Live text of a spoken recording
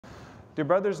Dear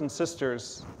brothers and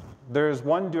sisters, there is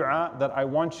one dua that I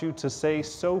want you to say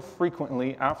so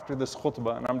frequently after this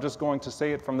khutbah, and I'm just going to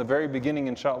say it from the very beginning,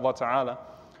 inshaAllah ta'ala,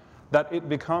 that it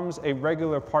becomes a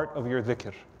regular part of your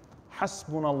dhikr.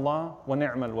 Hasbunallah wa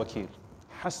ni'mal wakeel.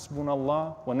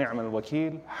 Hasbunallah wa ni'mal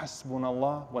wakeel.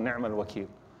 Hasbunallah wa ni'mal wakeel.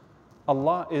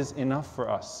 Allah is enough for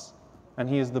us, and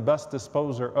He is the best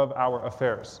disposer of our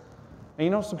affairs. And you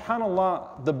know,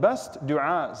 subhanAllah, the best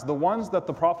du'as, the ones that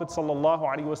the Prophet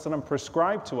ﷺ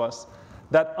prescribed to us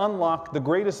that unlock the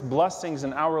greatest blessings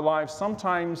in our lives,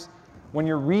 sometimes when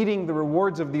you're reading the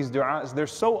rewards of these du'as, they're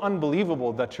so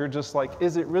unbelievable that you're just like,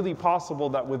 is it really possible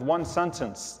that with one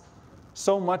sentence,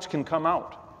 so much can come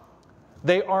out?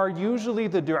 They are usually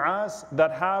the du'as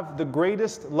that have the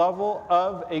greatest level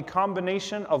of a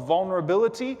combination of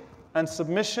vulnerability and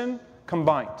submission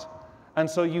combined. And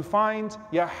so you find,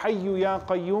 Ya Hayyu Ya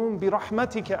Qayyum bi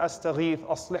rahmatika astaghith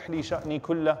aslih li sha'ni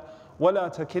kullah wa la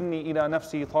takilni ila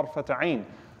nafsi tarfata ayn.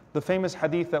 The famous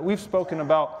hadith that we've spoken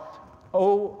about,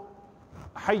 O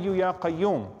Hayyu Ya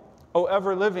Qayyum, O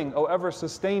ever living, O ever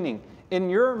sustaining, in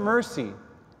your mercy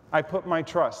I put my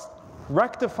trust.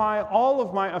 Rectify all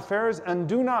of my affairs and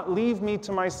do not leave me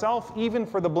to myself even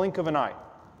for the blink of an eye.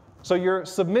 So you're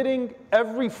submitting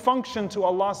every function to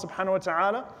Allah subhanahu wa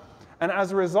ta'ala. And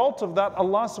as a result of that,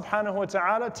 Allah subhanahu wa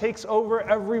ta'ala takes over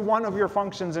every one of your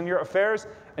functions and your affairs,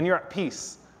 and you're at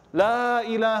peace. La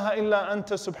ilaha illa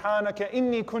anta subhanaka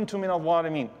inni kuntu min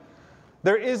al-zalimin.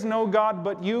 There is no God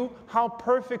but you. How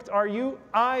perfect are you?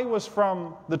 I was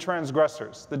from the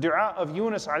transgressors. The dua of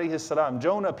Yunus alayhi salam,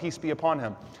 Jonah, peace be upon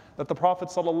him, that the Prophet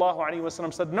sallallahu alayhi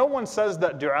wasallam said, no one says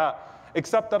that dua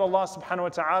except that Allah subhanahu wa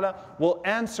ta'ala will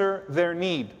answer their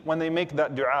need when they make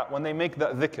that dua, when they make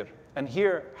that dhikr. And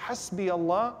here, Hasbi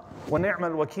Allah wa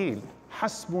ni'mal wakeel.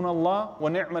 Hasbunallah wa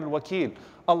ni'mal wakeel.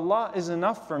 Allah is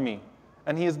enough for me,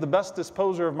 and He is the best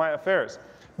disposer of my affairs.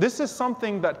 This is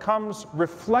something that comes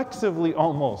reflexively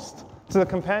almost to the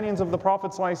companions of the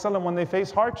Prophet ﷺ when they face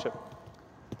hardship.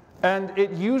 And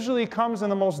it usually comes in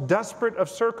the most desperate of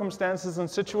circumstances and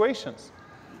situations.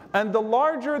 And the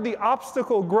larger the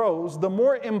obstacle grows, the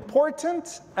more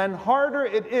important and harder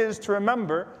it is to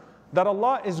remember that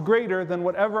Allah is greater than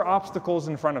whatever obstacles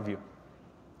in front of you.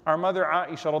 Our mother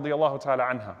Aisha radiallahu ta'ala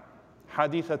anha,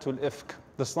 hadithatul ifk,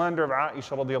 the slander of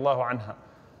Aisha radiallahu anha.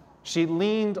 She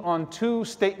leaned on two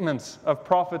statements of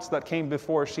prophets that came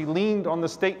before. She leaned on the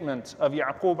statement of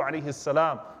Yaqub alayhi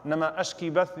salam, Nama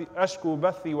ashku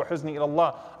bathi wa huzni ila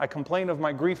Allah. I complain of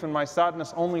my grief and my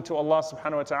sadness only to Allah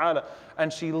subhanahu wa ta'ala.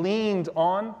 And she leaned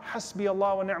on Hasbi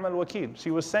Allah wa ni'mal wakeel.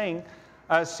 She was saying,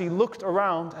 as she looked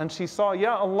around and she saw,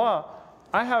 Ya Allah,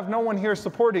 I have no one here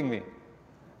supporting me.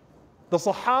 The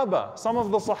Sahaba, some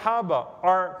of the Sahaba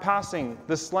are passing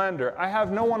this slander. I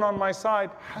have no one on my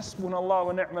side. Hasbunallah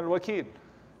wa ni'mal wakeel.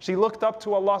 She looked up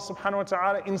to Allah subhanahu wa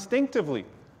ta'ala instinctively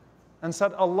and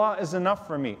said, Allah is enough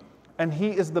for me. And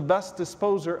He is the best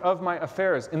disposer of my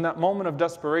affairs in that moment of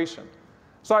desperation.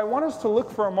 So I want us to look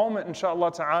for a moment,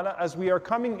 inshaAllah ta'ala, as we are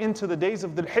coming into the days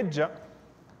of Dhul Hijjah,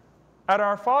 at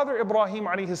our father Ibrahim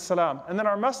alayhi salam, and then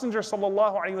our messenger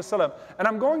sallallahu alayhi wasallam. And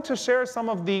I'm going to share some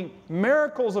of the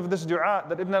miracles of this dua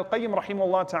that Ibn al-Qayyim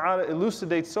rahimahullah ta'ala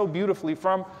elucidates so beautifully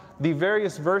from the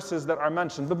various verses that are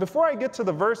mentioned. But before I get to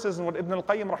the verses and what Ibn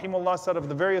al-Qayyim rahimahullah said of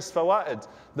the various fawaid,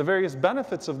 the various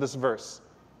benefits of this verse,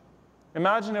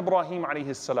 imagine Ibrahim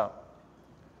alayhi salam.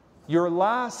 Your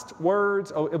last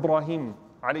words, O Ibrahim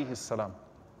alayhi salam.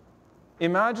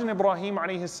 Imagine Ibrahim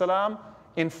alayhi salam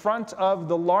in front of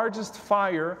the largest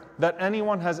fire that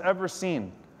anyone has ever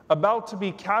seen, about to be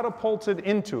catapulted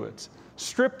into it,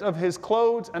 stripped of his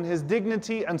clothes and his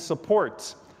dignity and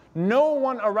support. No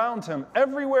one around him,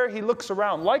 everywhere he looks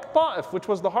around, like Ta'if, which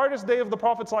was the hardest day of the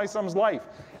Prophet's life.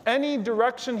 Any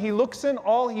direction he looks in,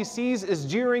 all he sees is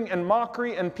jeering and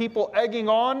mockery and people egging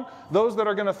on those that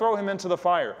are going to throw him into the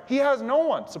fire. He has no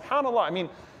one, subhanAllah. I mean,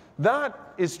 that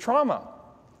is trauma.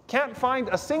 Can't find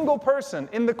a single person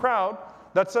in the crowd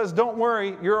that says, don't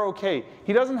worry, you're okay.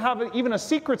 He doesn't have even a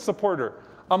secret supporter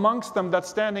amongst them that's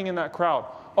standing in that crowd.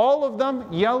 All of them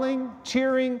yelling,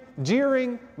 cheering,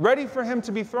 jeering, ready for him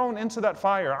to be thrown into that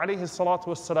fire, alayhi salatu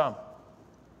wassalam.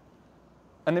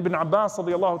 And Ibn Abbas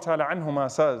radiyallahu ta'ala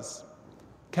anhuma says,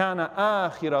 كان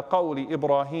آخر قول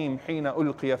إبراهيم حين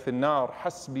ألقي في النار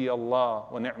حسبي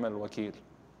الله ونعم الوكيل.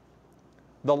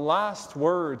 The last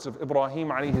words of Ibrahim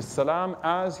alayhi salam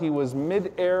as he was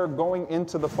mid-air going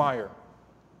into the fire.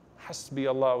 Hasbi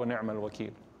Allah wa ni'mal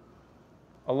wakeel.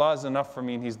 Allah is enough for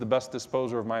me and He's the best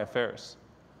disposer of my affairs.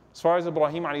 As far as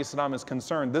Ibrahim alayhi salam is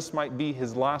concerned, this might be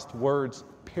his last words,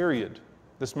 period.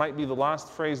 This might be the last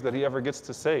phrase that he ever gets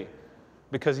to say,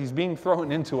 because he's being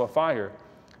thrown into a fire.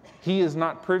 He is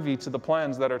not privy to the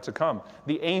plans that are to come.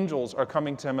 The angels are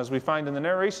coming to him, as we find in the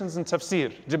narrations in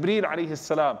tafsir. Jibreel alayhi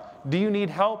salam, do you need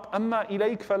help? Amma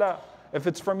ilayk fala. If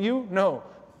it's from you, no.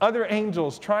 Other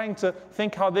angels trying to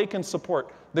think how they can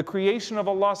support. The creation of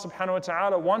Allah subhanahu wa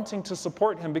ta'ala wanting to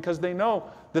support him because they know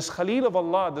this Khalil of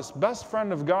Allah, this best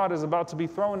friend of God, is about to be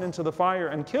thrown into the fire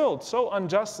and killed so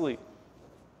unjustly.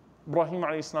 Ibrahim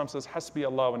alayhi salam says, Hasbi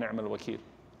Allah wa ni'mal wakeel.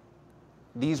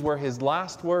 These were his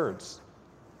last words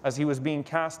as he was being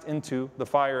cast into the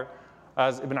fire,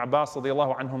 as Ibn Abbas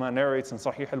radiyallahu anhuma narrates in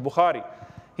Sahih al-Bukhari.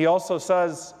 He also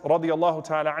says, radiyallahu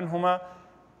ta'ala anhuma,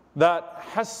 that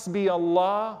Hasbi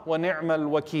Allah wa ni'mal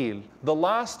wakeel. The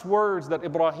last words that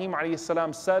Ibrahim alayhi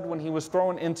salam said when he was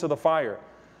thrown into the fire.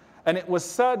 And it was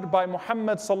said by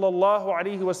Muhammad sallallahu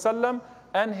alayhi wasallam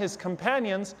and his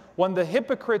companions when the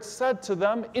hypocrites said to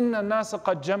them, Inna nasa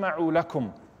qad jama'u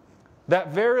lakum. That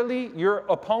verily your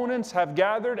opponents have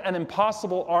gathered an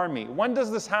impossible army. When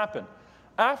does this happen?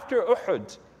 After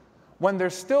Uhud, when they're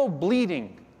still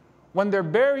bleeding, when they're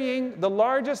burying the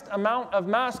largest amount of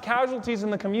mass casualties in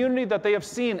the community that they have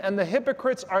seen, and the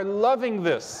hypocrites are loving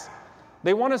this.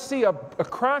 They want to see a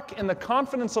crack in the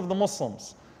confidence of the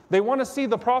Muslims. They want to see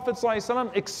the Prophet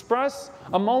ﷺ express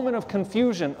a moment of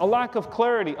confusion, a lack of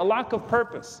clarity, a lack of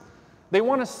purpose. They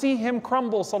want to see him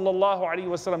crumble, sallallahu alaihi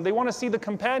wasallam. They want to see the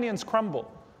companions crumble.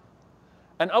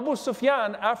 And Abu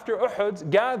Sufyan, after Uhud,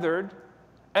 gathered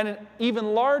an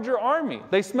even larger army.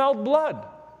 They smelled blood.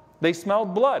 They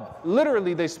smelled blood.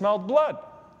 Literally, they smelled blood.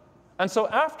 And so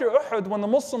after Uhud, when the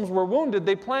Muslims were wounded,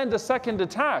 they planned a second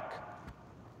attack.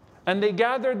 And they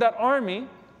gathered that army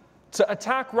to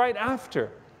attack right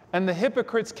after. And the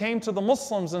hypocrites came to the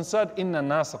Muslims and said, Inna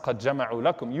nasa qad jama'u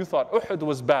lakum. You thought Uhud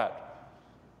was bad.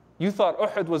 You thought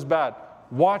Uhud was bad.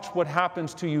 Watch what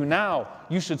happens to you now.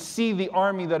 You should see the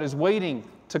army that is waiting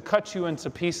to cut you into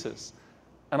pieces.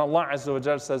 And Allah Azza wa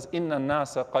Jal says, Inna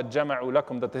nasa qad jama'u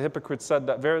lakum. That the hypocrites said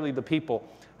that verily the people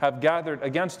have gathered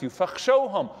against you.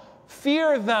 Fakhshawhum.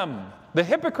 Fear them. The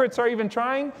hypocrites are even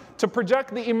trying to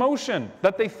project the emotion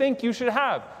that they think you should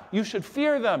have. You should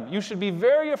fear them. You should be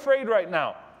very afraid right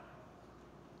now.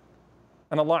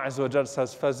 And Allah Azza wa Jal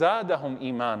says, فَزَادَهُمْ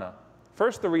إِيمَانًا.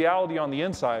 First, the reality on the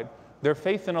inside, their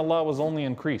faith in Allah was only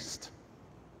increased.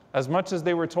 As much as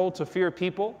they were told to fear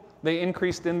people, they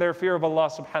increased in their fear of Allah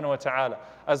subhanahu wa ta'ala.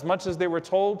 As much as they were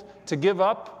told to give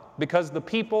up because the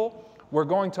people were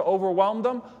going to overwhelm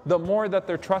them, the more that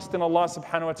their trust in Allah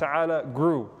subhanahu wa ta'ala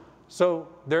grew. So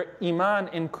their iman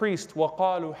increased.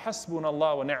 وَقَالُوا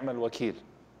حَسْبُنَاللَّهُ وَنِعْمَ الْوَكِيلُ.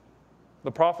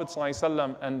 The Prophet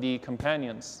ﷺ and the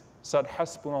companions said,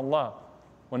 Hasbunallah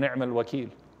wa ni'mal wakeel.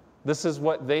 This is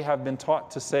what they have been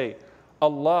taught to say.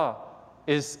 Allah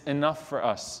is enough for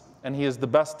us, and He is the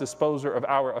best disposer of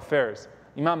our affairs.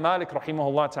 Imam Malik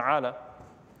rahimahullah ta'ala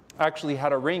actually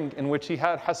had a ring in which he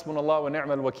had Hasbunallah wa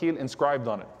ni'mal wakeel inscribed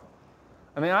on it.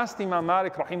 And they asked Imam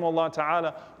Malik rahimahullah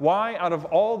ta'ala why out of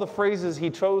all the phrases he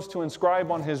chose to inscribe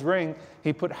on his ring,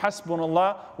 he put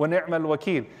Hasbunallah wa ni'mal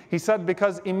wakeel. He said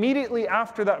because immediately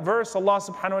after that verse, Allah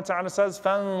subhanahu wa ta'ala says,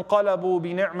 فَانْقَلَبُوا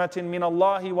بِنِعْمَةٍ مِّنَ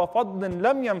اللَّهِ وَفَضْلٍ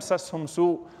لَمْ يَمْسَسْهُمْ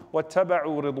سُوءٌ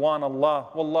وَاتَّبَعُوا رِضْوَانَ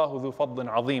اللَّهِ وَاللَّهُ ذُو فَضْلٍ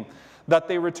عَظِيمٍ. That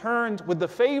they returned with the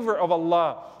favor of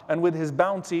Allah and with His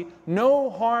bounty, no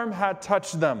harm had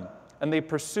touched them, and they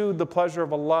pursued the pleasure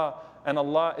of Allah, and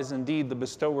Allah is indeed the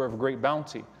bestower of great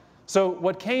bounty. So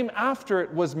what came after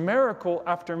it was miracle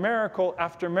after miracle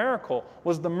after miracle,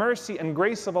 was the mercy and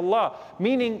grace of Allah.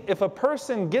 Meaning, if a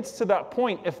person gets to that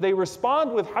point, if they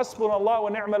respond with Hasbunallah wa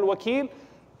ni'mal wakeel,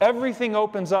 everything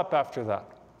opens up after that.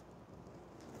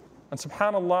 And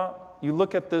subhanAllah, you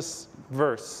look at this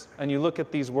verse and you look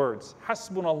at these words.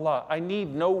 Hasbunallah, I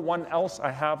need no one else,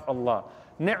 I have Allah.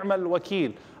 Ni'mal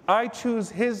wakeel, I choose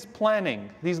His planning.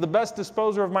 He's the best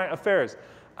disposer of my affairs.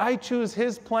 I choose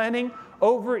His planning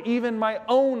over even my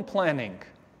own planning.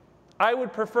 I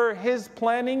would prefer His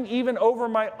planning even over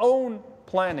my own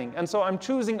planning. And so I'm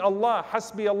choosing Allah,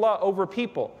 Hasbi Allah, over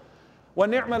people. Wa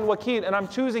ni'mal wakeel, and I'm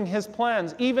choosing His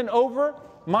plans even over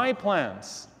my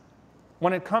plans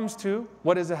when it comes to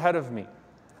what is ahead of me.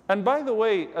 And by the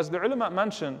way, as the ulama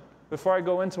mentioned, before I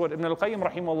go into what Ibn al-Qayyim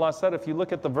rahimahullah said, if you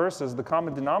look at the verses, the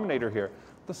common denominator here,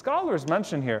 the scholars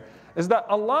mention here, is that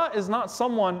Allah is not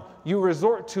someone you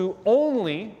resort to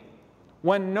only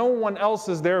when no one else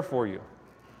is there for you.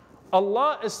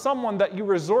 Allah is someone that you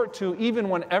resort to even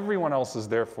when everyone else is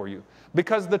there for you.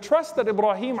 Because the trust that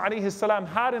Ibrahim alayhi salam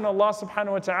had in Allah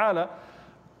subhanahu wa ta'ala,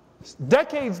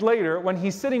 decades later, when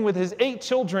he's sitting with his 8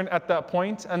 children at that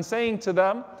point and saying to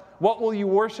them, what will you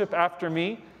worship after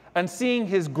me? And seeing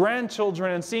his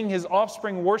grandchildren and seeing his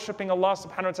offspring worshiping Allah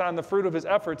subhanahu wa ta'ala and the fruit of his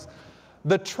efforts,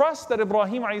 The trust that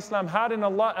Ibrahim ﷺ had in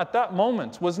Allah at that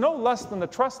moment was no less than the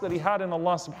trust that he had in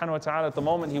Allah subhanahu wa ta'ala at the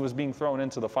moment he was being thrown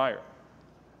into the fire.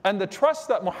 And the trust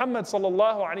that Muhammad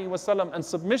sallallahu alaihi wasallam and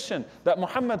submission that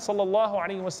Muhammad sallallahu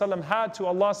alaihi wasallam had to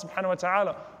Allah subhanahu wa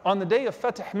ta'ala on the day of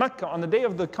Fatih Mecca, on the day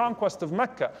of the conquest of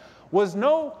Mecca, was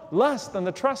no less than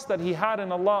the trust that he had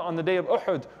in Allah on the day of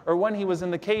Uhud, or when he was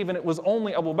in the cave and it was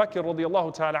only Abu Bakr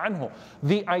radiallahu ta'ala anhu.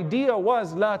 The idea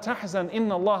was, La tahzan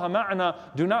inna Allah ma'ana,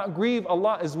 do not grieve,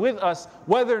 Allah is with us,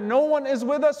 whether no one is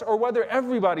with us or whether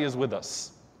everybody is with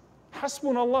us.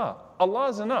 Hasbunallah, Allah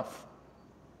is enough.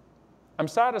 I'm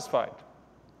satisfied.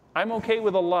 I'm okay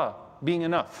with Allah being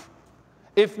enough.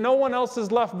 If no one else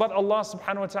is left but Allah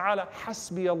subhanahu wa ta'ala,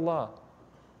 hasbi Allah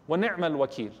wa ni'mal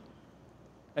wakeel.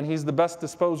 And He's the best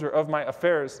disposer of my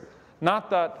affairs.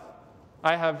 Not that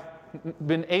I have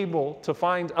been able to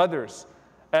find others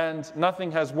and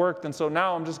nothing has worked, and so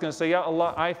now I'm just going to say, Ya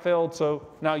Allah, I failed, so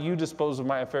now you dispose of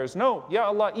my affairs. No, Ya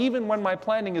Allah, even when my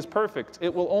planning is perfect,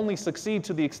 it will only succeed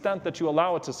to the extent that you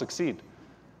allow it to succeed.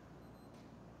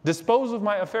 Dispose of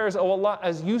my affairs, O Allah,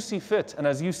 as you see fit and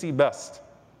as you see best.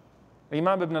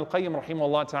 Imam Ibn al-Qayyim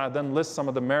rahimahullah ta'ala then lists some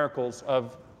of the miracles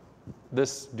of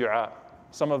this dua,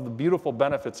 some of the beautiful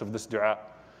benefits of this dua.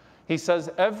 He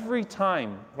says every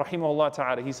time, rahimahullah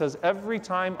ta'ala, he says every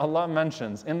time Allah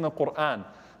mentions in the Quran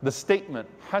the statement,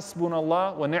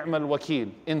 Hasbunallah wa ni'mal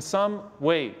wakeel, in some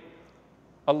way,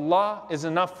 Allah is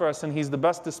enough for us and He's the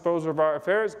best disposer of our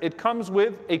affairs, it comes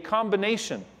with a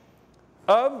combination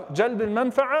of jalb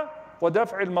al-manfa'a wa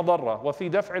daf' al-madarra, wa fi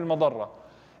daf' al-madarra.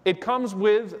 It comes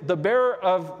with the bearer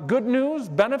of good news,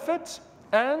 benefit,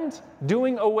 and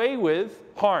doing away with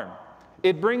harm.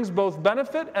 It brings both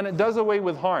benefit and it does away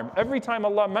with harm. Every time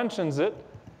Allah mentions it,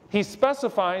 He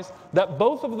specifies that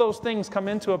both of those things come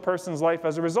into a person's life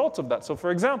as a result of that. So for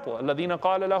example, الَّذِينَ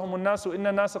قَالَ لَهُمُ النَّاسُ إِنَّ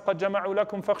النَّاسَ قَدْ جَمَعُوا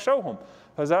لَكُمْ فَاخْشَوْهُمْ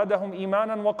فَزَادَهُمْ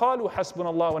إِيمَانًا وَقَالُوا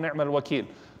حَسْبُنَا اللَّهُ وَنِعْمَ الْوَكِيلُ.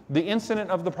 The incident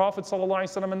of the Prophet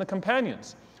ﷺ and the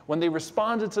companions, when they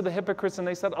responded to the hypocrites and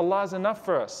they said, Allah is enough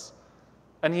for us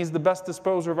and He's the best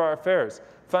disposer of our affairs.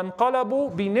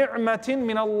 فَانْقَلَبُوا بِنِعْمَةٍ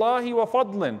مِّنَ اللَّهِ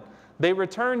وَفَضْلٍ. They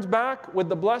returned back with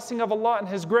the blessing of Allah and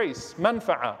His grace.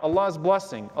 Manfa'a, Allah's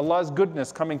blessing, Allah's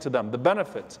goodness coming to them, the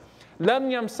benefit. لَمْ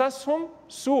يَمْسَسْهُمْ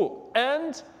سُوء.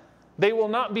 And they will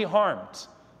not be harmed.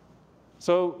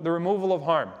 So the removal of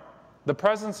harm. The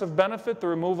presence of benefit, the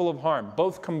removal of harm.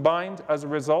 Both combined as a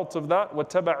result of that.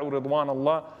 وَاتَّبَعُوا رِضْوَانَ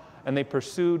اللَّهِ. And they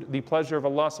pursued the pleasure of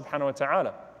Allah subhanahu wa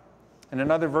ta'ala. In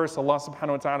another verse, Allah subhanahu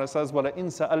wa ta'ala says, وَلَئِن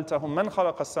سَأَلْتَهُمْ مَنْ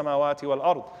خَلَقَ السَّمَاوَاتِ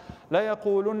وَالْأَرْضِ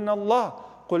لَيَقُولُنَّ اللَّهِ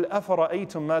قُلْ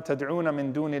أَفَرَأَيْتُمْ مَا تَدْعُونَ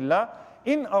مِن دُونِ اللَّهِ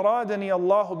إِنْ أَرَادَنِي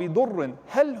اللَّهُ بِضُرٍّ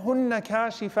هَلْ هُنَّ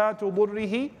كَاشِفَاتُ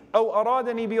ضُرِّهِ أَوْ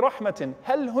أَرَادَنِي بِرَحْمَةٍ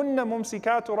هَلْ هُنَّ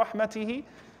مُمْسِكَاتُ رَحْمَتِهِ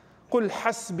قُلْ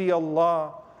حَسْبِيَ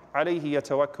اللَّهُ عَلَيْهِ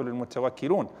يَتَوَكَّلُ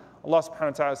الْمُتَوَكِّلُونَ. Allah subhanahu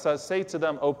wa ta'ala says, say to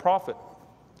them, O Prophet,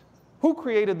 who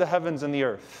created the heavens and the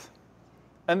earth?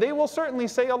 And they will certainly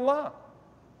say Allah.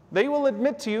 They will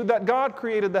admit to you that God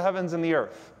created the heavens and the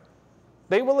earth.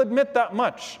 They will admit that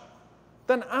much.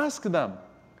 Then ask them,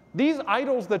 these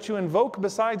idols that you invoke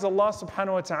besides Allah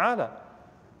subhanahu wa ta'ala,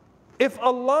 if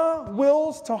Allah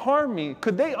wills to harm me,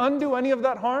 could they undo any of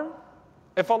that harm?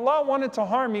 If Allah wanted to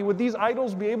harm me, would these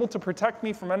idols be able to protect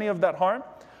me from any of that harm?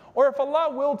 Or if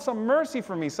Allah willed some mercy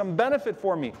for me, some benefit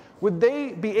for me, would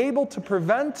they be able to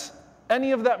prevent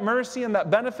any of that mercy and that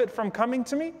benefit from coming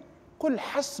to me? قُلْ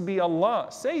حَسْبِيَ Allah.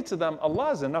 Say to them,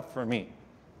 Allah is enough for me.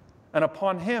 And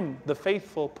upon Him, the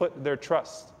faithful put their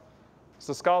trust.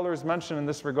 So scholars mention in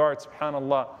this regard,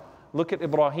 subhanAllah, look at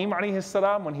Ibrahim alayhi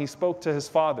salam when he spoke to his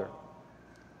father.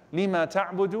 لِمَا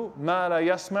تَعْبُدُ مَا لَا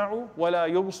يَسْمَعُ وَلَا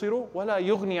يُبْصِرُ وَلَا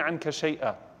يُغْنِي عَنْكَ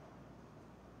شَيْئًا.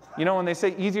 You know, when they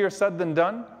say easier said than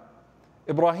done,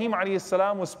 Ibrahim alayhi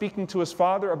salam was speaking to his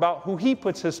father about who he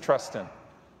puts his trust in.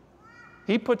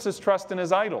 He puts his trust in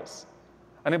his idols.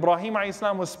 And Ibrahim alayhi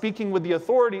salam was speaking with the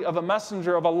authority of a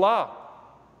messenger of Allah,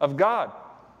 of God.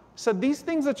 He said, these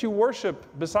things that you worship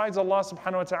besides Allah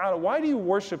subhanahu wa ta'ala, why do you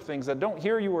worship things that don't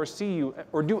hear you or see you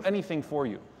or do anything for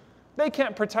you? They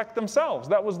can't protect themselves.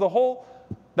 That was the whole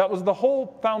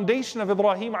foundation of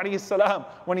Ibrahim alayhi salam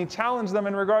when he challenged them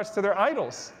in regards to their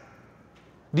idols.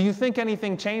 Do you think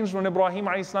anything changed when Ibrahim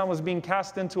alayhi salam was being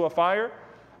cast into a fire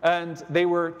and they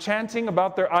were chanting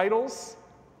about their idols?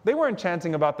 They weren't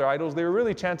chanting about their idols, they were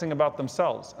really chanting about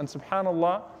themselves. And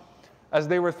subhanAllah, as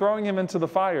they were throwing him into the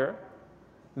fire,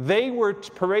 they were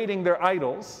parading their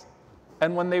idols,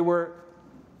 and when they were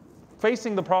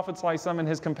facing the Prophet ﷺ and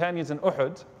his companions in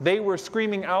Uhud, they were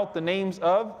screaming out the names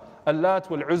of Allat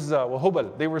wal Uzza wa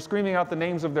Hubal. They were screaming out the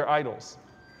names of their idols.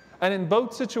 And in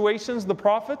both situations, the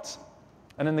Prophet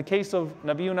And in the case of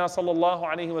Nabiyuna sallallahu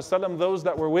alayhi wasallam, those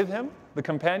that were with him, the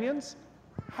companions,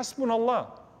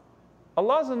 Hasbunallah.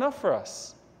 Allah is enough for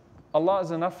us. Allah is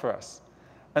enough for us.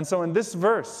 And so in this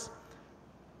verse,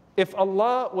 if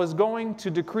Allah was going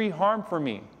to decree harm for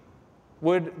me,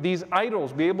 would these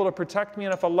idols be able to protect me?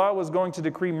 And if Allah was going to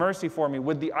decree mercy for me,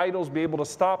 would the idols be able to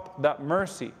stop that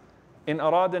mercy? In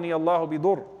aradani Allahu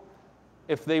bidur.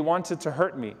 If they wanted to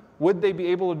hurt me, would they be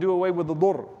able to do away with the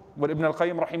dur? What Ibn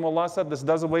al-Qayyim rahimahullah said, this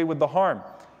does away with the harm.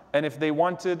 And if they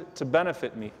wanted to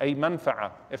benefit me, a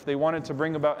manfa'a, if they wanted to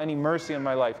bring about any mercy in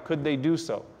my life, could they do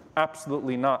so?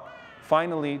 Absolutely not.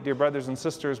 Finally, dear brothers and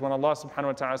sisters, when Allah subhanahu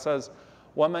wa ta'ala says,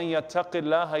 وَمَنْ يَتَّقِ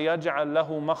اللَّهَ يَجْعَلْ لَهُ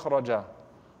مَخْرَجًا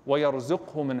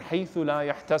وَيَرْزُقْهُ مِنْ حَيْثُ لَا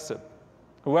يَحْتَسِبُ.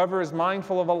 Whoever is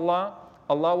mindful of Allah,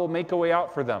 Allah will make a way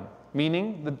out for them,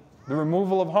 meaning the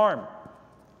removal of harm.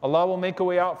 Allah will make a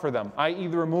way out for them, i.e.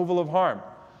 the removal of harm.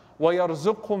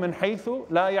 وَيَرْزُقْهُ مِنْ حَيْثُ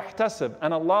لَا يَحْتَسِبُ.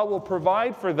 And Allah will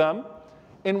provide for them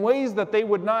in ways that they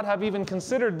would not have even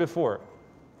considered before.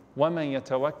 وَمَنْ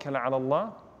يَتَوَكَّلَ عَلَى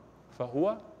اللَّهِ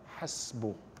فَهُوَ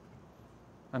حَسْبُهُ.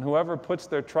 And whoever puts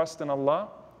their trust in Allah,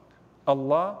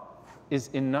 Allah is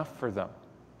enough for them.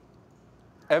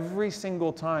 Every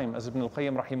single time, as Ibn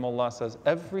al-Qayyim rahimahullah says,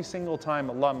 every single time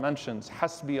Allah mentions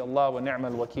Hasbi Allah wa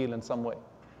ni'mal wakeel in some way,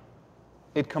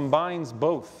 it combines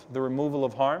both the removal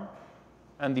of harm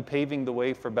and the paving the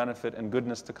way for benefit and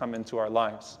goodness to come into our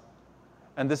lives.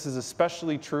 And this is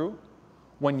especially true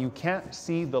when you can't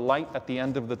see the light at the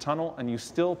end of the tunnel and you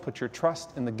still put your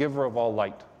trust in the giver of all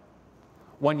light.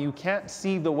 When you can't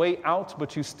see the way out,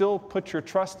 but you still put your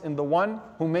trust in the one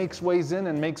who makes ways in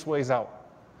and makes ways out.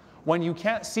 When you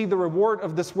can't see the reward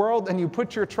of this world and you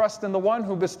put your trust in the one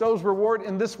who bestows reward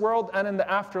in this world and in the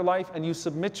afterlife, and you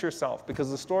submit yourself.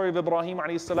 Because the story of Ibrahim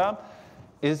alayhi salam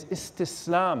is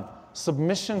istislam,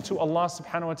 submission to Allah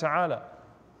subhanahu wa ta'ala.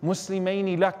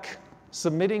 Muslimayni lak,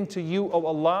 submitting to you, O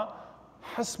Allah,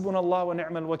 Hasbunallahu wa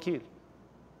ni'mal wakeel.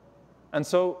 And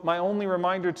so my only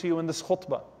reminder to you in this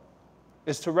khutbah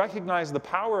is to recognize the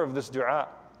power of this dua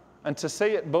and to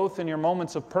say it both in your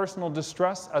moments of personal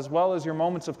distress as well as your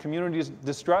moments of community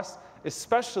distress,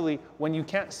 especially when you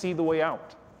can't see the way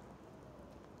out.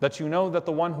 That you know that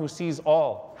the one who sees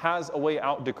all has a way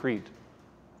out decreed.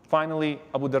 Finally,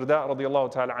 Abu Darda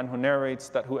radiallahu ta'ala anhu narrates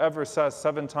that whoever says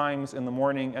 7 times in the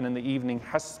morning and in the evening,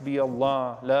 Hasbi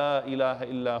Allah, la ilaha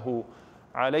illahu,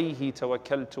 alayhi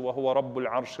tawakkaltu wa huwa rabbul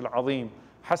arshil azim.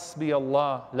 Hasbi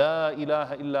Allah, la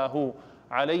ilaha illahu,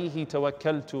 alayhi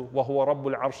tawakkaltu wa huwa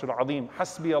rabbul arshil azim.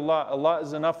 Hasbi Allah, Allah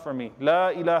is enough for me. La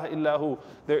ilaha illahu,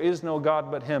 there is no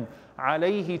God but Him.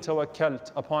 Alayhi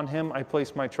tawakkalt, upon Him I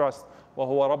place my trust. Wa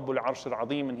huwa rabbul arshil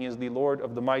azim, and He is the Lord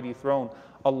of the mighty throne.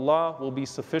 Allah will be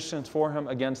sufficient for him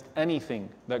against anything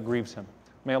that grieves him.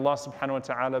 May Allah subhanahu wa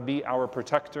ta'ala be our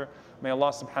protector. May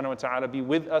Allah subhanahu wa ta'ala be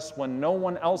with us when no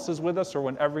one else is with us or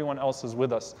when everyone else is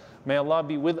with us. May Allah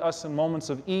be with us in moments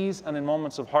of ease and in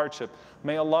moments of hardship.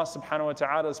 May Allah subhanahu wa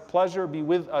ta'ala's pleasure be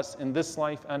with us in this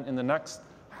life and in the next.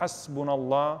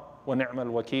 Hasbunallah wa ni'mal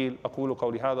wakeel. أقول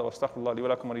قولي هذا وأستغفر الله لي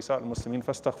ولكم ولسائر المسلمين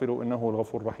فاستغفروا إنه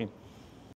الغفور الرحيم.